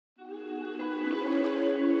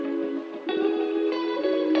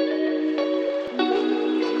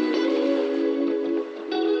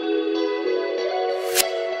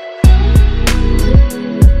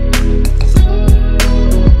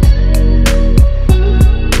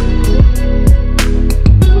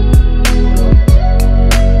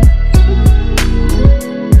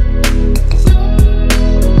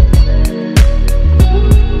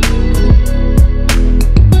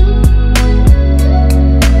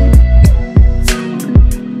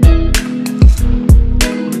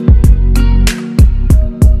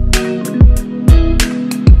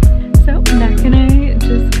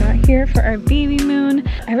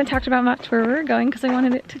talked about much where we're going because I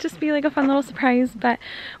wanted it to just be like a fun little surprise, but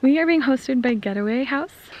we are being hosted by Getaway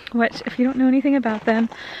House, which if you don't know anything about them,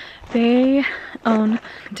 they own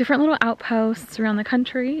different little outposts around the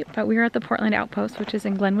country, but we are at the Portland Outpost, which is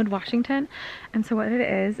in Glenwood, Washington. And so what it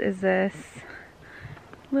is this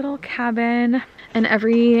little cabin, and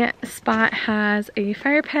every spot has a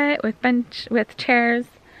fire pit with chairs,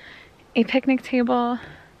 a picnic table,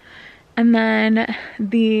 and then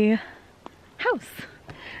the house.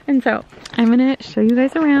 And so I'm gonna show you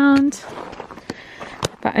guys around,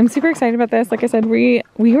 but I'm super excited about this. Like I said, we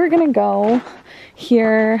were gonna go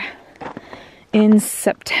here in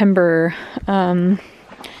September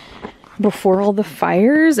before all the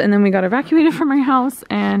fires, and then we got evacuated from our house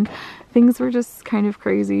and things were just kind of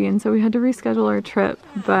crazy, and so we had to reschedule our trip,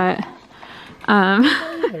 but but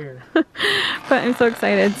I'm so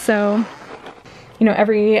excited. So, you know,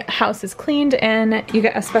 every house is cleaned and you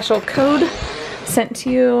get a special code sent to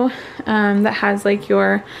you that has like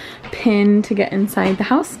your pin to get inside the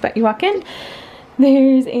house. But you walk in,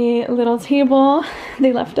 there's a little table.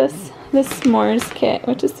 They left us this s'mores kit,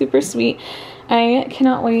 which is super sweet. I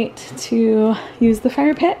cannot wait to use the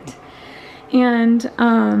fire pit. And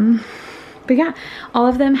but yeah, all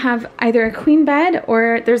of them have either a queen bed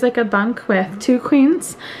or there's like a bunk with 2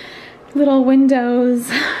 queens, little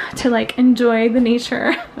windows to like enjoy the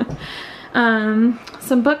nature.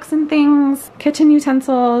 Some books and things, kitchen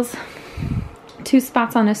utensils, 2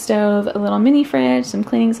 spots on a stove, a little mini fridge, some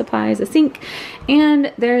cleaning supplies, a sink,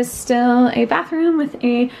 and there's still a bathroom with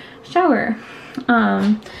a shower.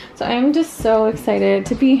 So I'm just so excited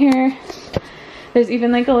to be here. There's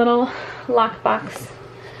even like a little lockbox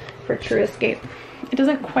for True Escape. It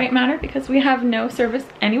doesn't quite matter because we have no service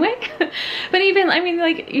anyway. But even, I mean,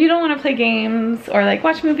 like, you don't want to play games or like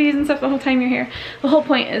watch movies and stuff the whole time you're here. The whole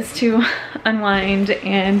point is to unwind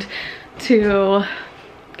and to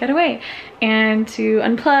get away and to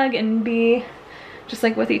unplug and be just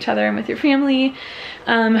like with each other and with your family.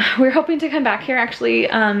 We're hoping to come back here actually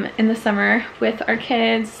in the summer with our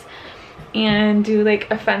kids and do like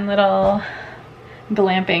a fun little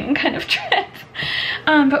glamping kind of trip.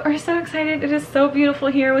 But we're so excited. It is so beautiful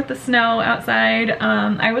here with the snow outside.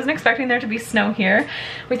 I wasn't expecting there to be snow here.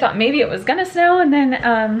 We thought maybe it was gonna snow, and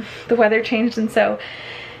then the weather changed, and so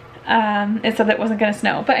it said that it wasn't gonna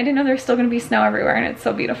snow, but I didn't know there was still gonna be snow everywhere, and it's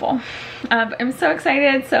so beautiful. But I'm so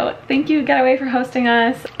excited. So thank you, Getaway, for hosting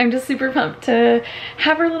us. I'm just super pumped to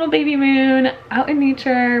have our little baby moon out in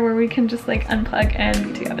nature where we can just like unplug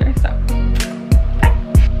and be together. So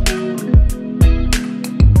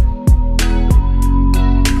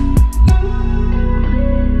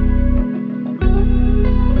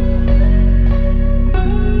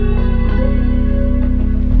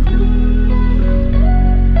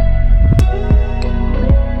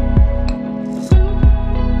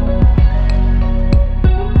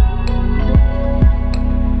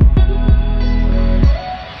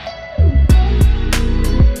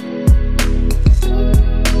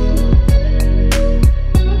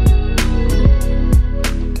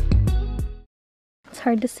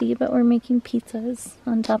hard to see, but we're making pizzas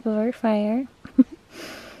on top of our fire.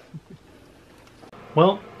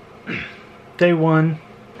 Well, day one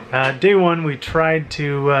we tried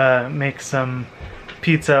to make some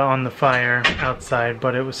pizza on the fire outside,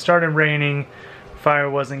 but it was started raining. Fire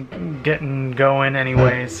wasn't getting going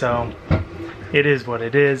anyway, so it is what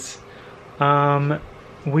it is.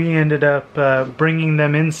 We ended up bringing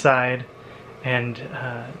them inside, and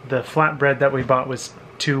the flatbread that we bought was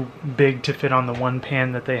too big to fit on the one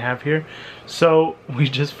pan that they have here, so we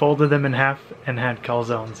just folded them in half and had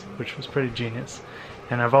calzones, which was pretty genius.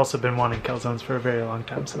 And I've also been wanting calzones for a very long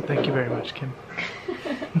time, so thank you very much, Kim.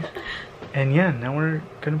 And yeah, now we're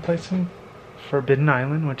gonna play some Forbidden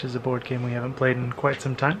Island, which is a board game we haven't played in quite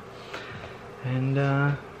some time, and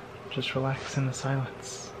just relax in the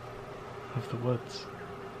silence of the woods.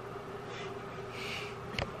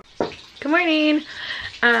 good morning.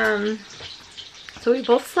 So we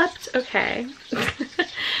both slept okay.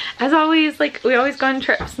 As always, like, we always go on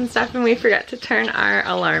trips and stuff and we forget to turn our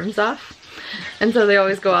alarms off. And so they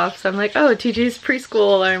always go off. So I'm like, oh, TJ's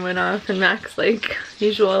preschool alarm went off, and Max, like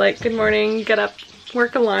usual, like, good morning, get up,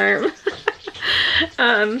 work alarm.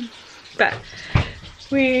 But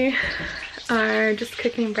we are just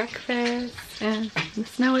cooking breakfast and the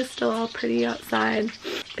snow is still all pretty outside.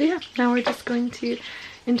 But yeah, now we're just going to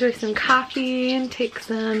enjoy some coffee and take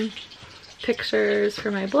some pictures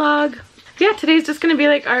for my blog. Yeah, today's just gonna be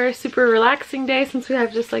like our super relaxing day since we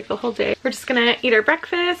have just like the whole day. We're just gonna eat our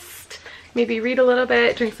breakfast, maybe read a little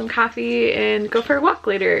bit, drink some coffee, and go for a walk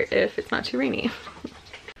later if it's not too rainy.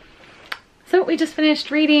 So we just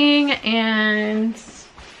finished reading, and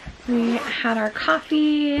We had our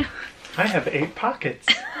coffee. I have 8 pockets.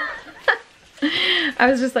 I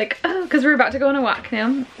was just like, oh, because we're about to go on a walk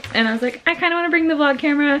now. And I was like, I kind of want to bring the vlog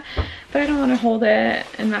camera, but I don't want to hold it.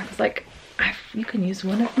 And Mac was like, you can use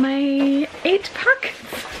one of my 8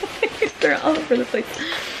 pockets. They're all over the place.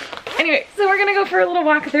 Anyway, so we're gonna go for a little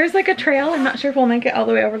walk. There's like a trail. I'm not sure if we'll make it all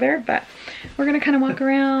the way over there, but we're gonna kind of walk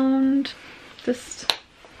around, just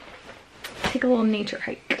take a little nature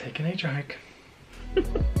hike. Take a nature hike.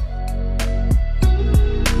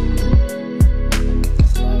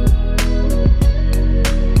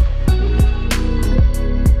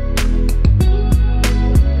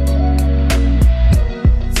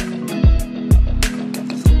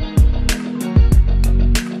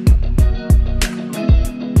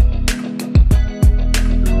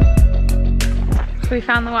 We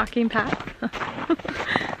found the walking path.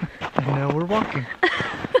 And now we're walking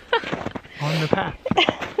on the path.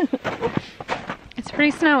 It's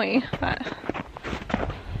pretty snowy, but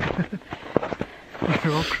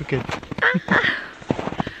we're all crooked.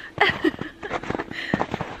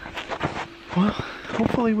 Well,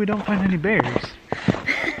 hopefully we don't find any bears.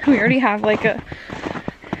 We already have like a...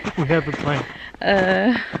 We have a plan.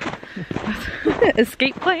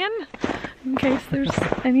 Escape plan in case there's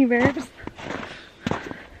any bears.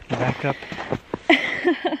 Back up,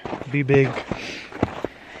 be big,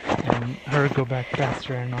 and her go back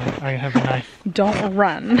faster, and I have a knife. Don't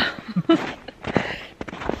run.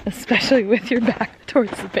 Especially with your back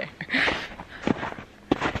towards the bear.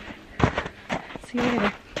 See you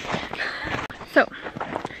later. So,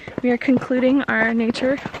 we are concluding our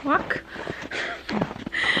nature walk.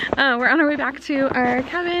 We're on our way back to our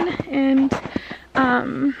cabin, and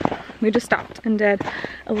we just stopped and did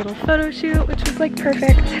a little photo shoot, which was like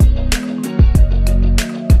perfect.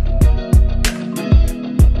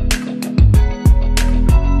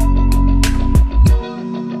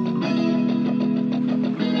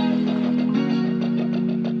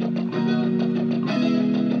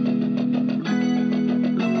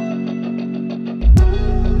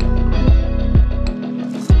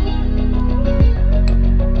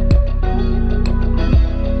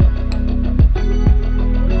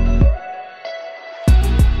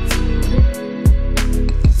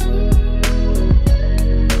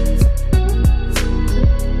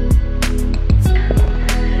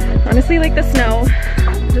 Honestly, like the snow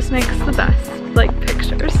just makes the best, like,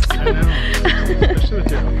 pictures. I know, especially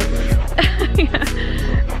with your outfit right now.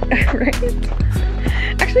 Yeah,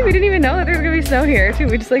 right? Actually, we didn't even know that there was gonna be snow here, too.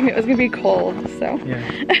 We just like knew it was gonna be cold, so.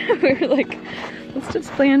 Yeah. We were like, let's just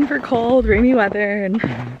plan for cold, rainy weather, and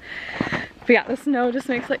but yeah, the snow just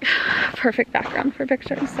makes like perfect background for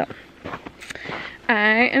pictures, so.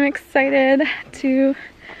 I am excited to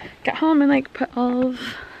get home and like put all of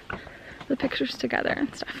the pictures together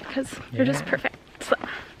and stuff because they're just perfect. So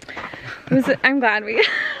I'm glad we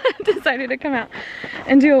decided to come out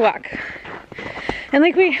and do a walk. And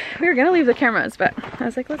like we were gonna leave the cameras, but I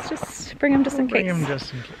was like, let's just bring them just in case. Bring them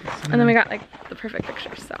just in case. And then we got like the perfect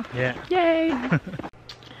pictures, so yeah. Yay!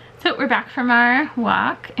 So we're back from our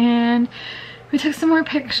walk and we took some more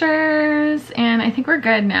pictures and I think we're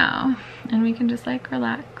good now. And we can just like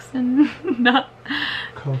relax and not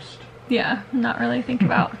coast. Yeah, not really think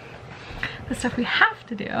about the stuff we have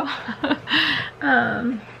to do.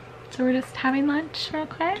 So we're just having lunch real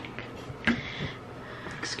quick.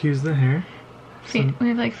 Excuse the hair. We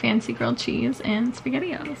have like fancy grilled cheese and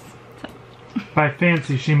SpaghettiOs. So. By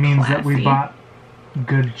fancy, she means classy. That we bought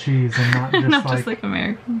good cheese and not just not just like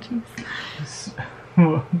American cheese.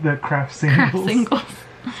 The Kraft singles. Kraft singles.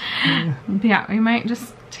 Yeah, we might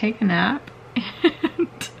just take a nap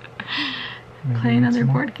and play another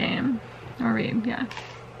board game. Or read, yeah.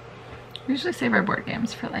 We usually save our board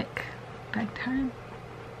games for like bedtime.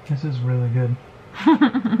 This is really good.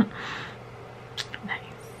 Nice.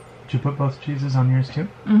 Did you put both cheeses on yours too?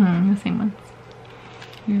 Mm-hmm, the same ones.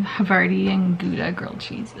 You have Havarti and Gouda grilled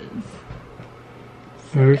cheeses.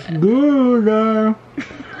 There's Gouda!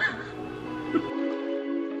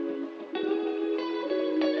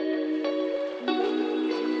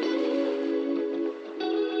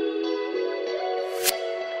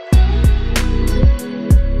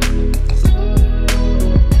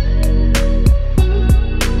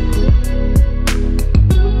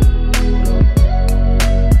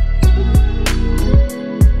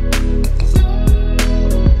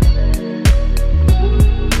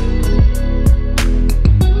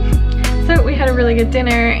 Good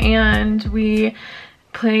dinner and we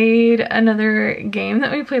played another game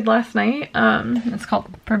that we played last night. It's called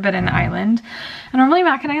Forbidden Island and normally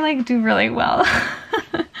Mac and I like do really well.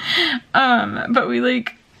 But we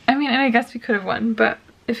like, I mean, and I guess we could have won, but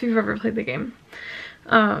if you've ever played the game,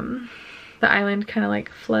 the island kind of like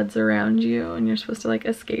floods around you and you're supposed to like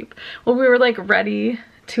escape. Well, we were like ready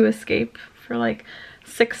to escape for like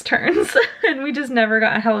 6 turns and we just never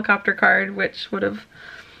got a helicopter card, which would have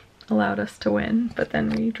allowed us to win, but then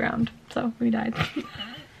we drowned, so we died.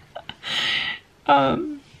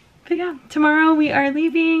 But yeah, tomorrow we are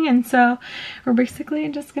leaving, and so we're basically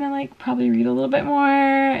just gonna like probably read a little bit more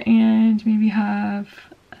and maybe have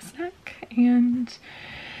a snack and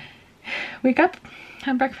wake up,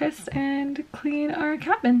 have breakfast, and clean our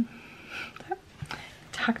cabin. So,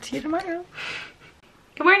 talk to you tomorrow.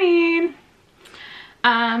 Good morning.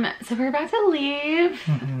 So we're about to leave.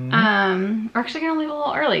 We're actually gonna leave a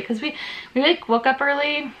little early because we like woke up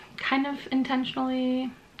early, kind of intentionally,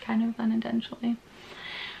 kind of unintentionally.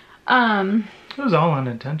 It was all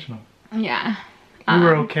unintentional. Yeah. We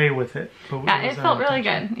were okay with it, but yeah, it felt really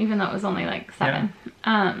good, even though it was only like 7.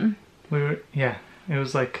 Yeah. It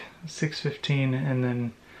was like 6:15, and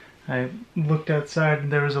then I looked outside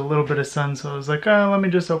and there was a little bit of sun, so I was like, oh, let me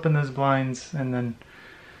just open those blinds, and then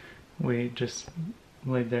we just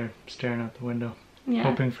laid there staring out the window,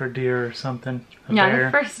 hoping for deer or something. Bear.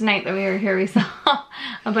 The first night that we were here, we saw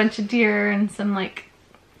a bunch of deer and some like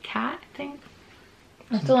cat, I think.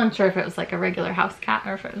 I'm still unsure if it was like a regular house cat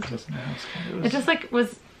or if it was just a house cat. It just like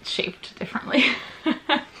was shaped differently.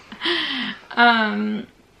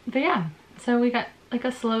 But yeah, so we got like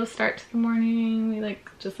a slow start to the morning. We like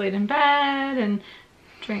just laid in bed and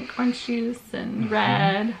drank orange juice and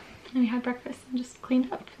read, and we had breakfast and just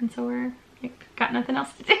cleaned up, and so we're like got nothing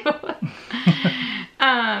else to do.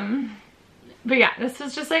 But yeah, this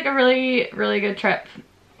was just like a really good trip.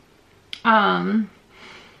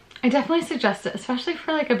 I definitely suggest it, especially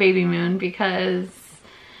for like a Babymoon, because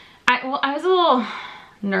I was a little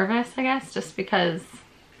nervous, I guess, just because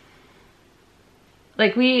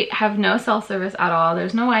like we have no cell service at all.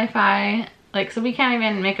 There's no Wi-Fi, like, so we can't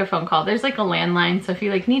even make a phone call. There's like a landline, so if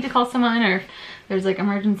you like need to call someone or if there's like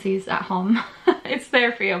emergencies at home, it's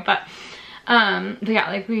there for you. But yeah,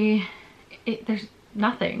 like there's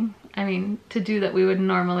nothing, I mean, to do that we would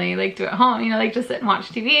normally like do at home, you know, like just sit and watch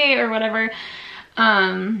TV or whatever.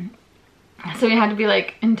 So we had to be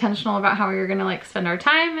like intentional about how we were gonna like spend our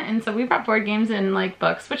time, and so we brought board games and like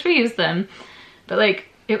books, which we used them, but like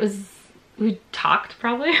we talked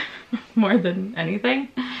probably more than anything.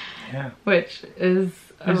 Yeah. Which is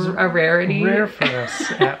a rarity. Rare for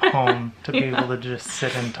us at home to be able to just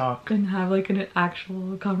sit and talk. And have like an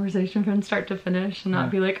actual conversation from start to finish and not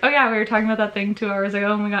be like, oh yeah, we were talking about that thing 2 hours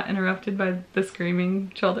ago and we got interrupted by the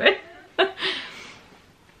screaming children.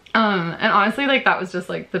 And honestly, like that was just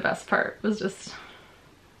like the best part, was just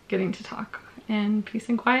getting to talk in peace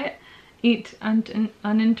and quiet, eat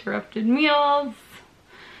uninterrupted meals.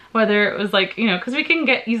 Whether it was like, you know, because we can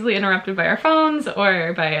get easily interrupted by our phones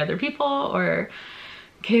or by other people or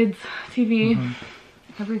kids, TV,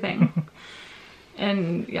 everything.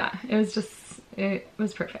 And yeah, it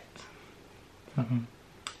was perfect.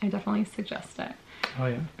 I definitely suggest it. Oh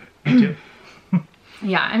yeah, me too.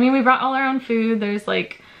 Yeah, I mean, we brought all our own food. There's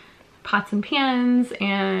like pots and pans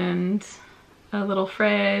and a little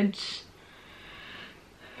fridge.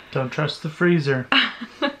 Don't trust the freezer.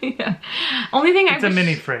 Yeah. Only thing it's a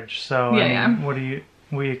mini fridge, so yeah, I mean,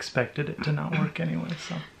 we expected it to not work anyway,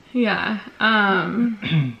 so. Yeah.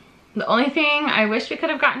 The only thing I wish we could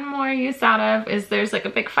have gotten more use out of is there's like a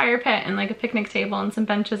big fire pit and like a picnic table and some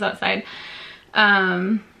benches outside.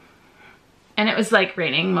 And it was like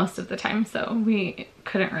raining most of the time, so we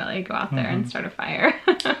couldn't really go out there and start a fire.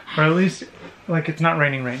 Or at least, like, it's not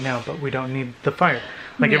raining right now, but we don't need the fire.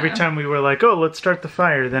 Like every time we were like, oh, let's start the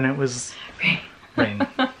fire, then it was rain.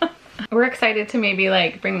 We're excited to maybe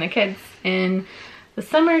like bring the kids in the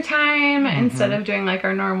summertime instead of doing like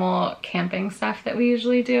our normal camping stuff that we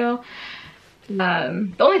usually do.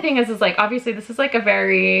 The only thing is like, obviously this is like a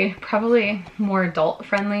very, probably more adult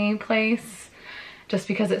friendly place, just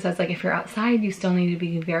because it says like if you're outside you still need to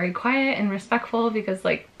be very quiet and respectful, because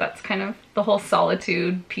like that's kind of the whole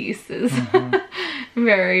solitude piece is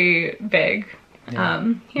very big.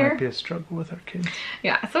 Yeah, here might be a struggle with our kids.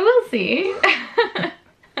 Yeah, so we'll see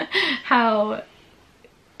how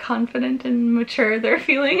confident and mature they're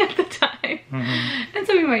feeling at the time. And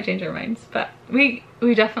so we might change our minds, but we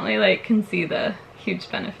definitely like can see the huge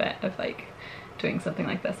benefit of like doing something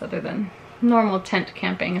like this other than normal tent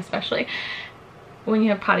camping, especially when you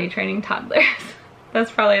have potty training toddlers.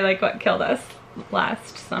 That's probably like what killed us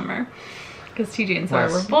last summer, because TJ and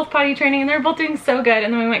Sarah were both potty training and they were both doing so good,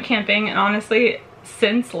 and then we went camping, and honestly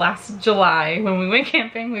since last July when we went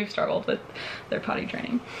camping we've struggled with their potty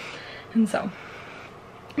training, and so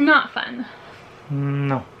not fun.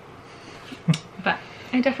 No. But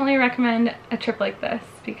I definitely recommend a trip like this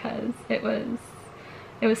because it was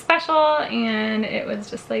special and it was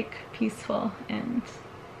just like peaceful, and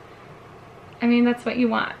I mean that's what you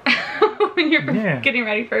want when you're getting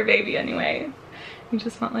ready for a baby anyway. You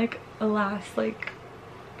just want like a last like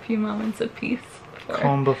few moments of peace.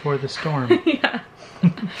 Calm before the storm. Yeah.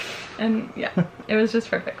 And yeah, it was just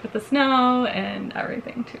perfect with the snow and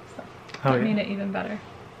everything too, so that made it even better.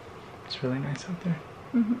 It's really nice out there.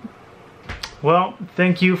 Well,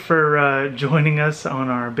 thank you for joining us on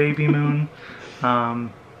our Babymoon.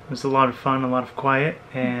 It was a lot of fun, a lot of quiet,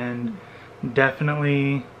 and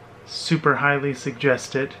definitely super highly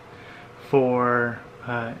suggested for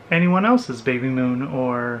anyone else's Babymoon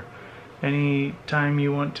or any time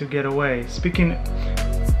you want to get away. Speaking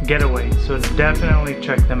Getaway, so definitely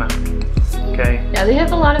check them out. Okay. Yeah, they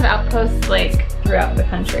have a lot of outposts like throughout the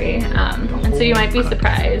country, and so you might be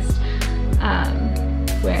surprised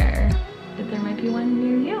where there might be one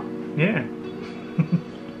near you. Yeah.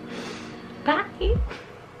 Bye.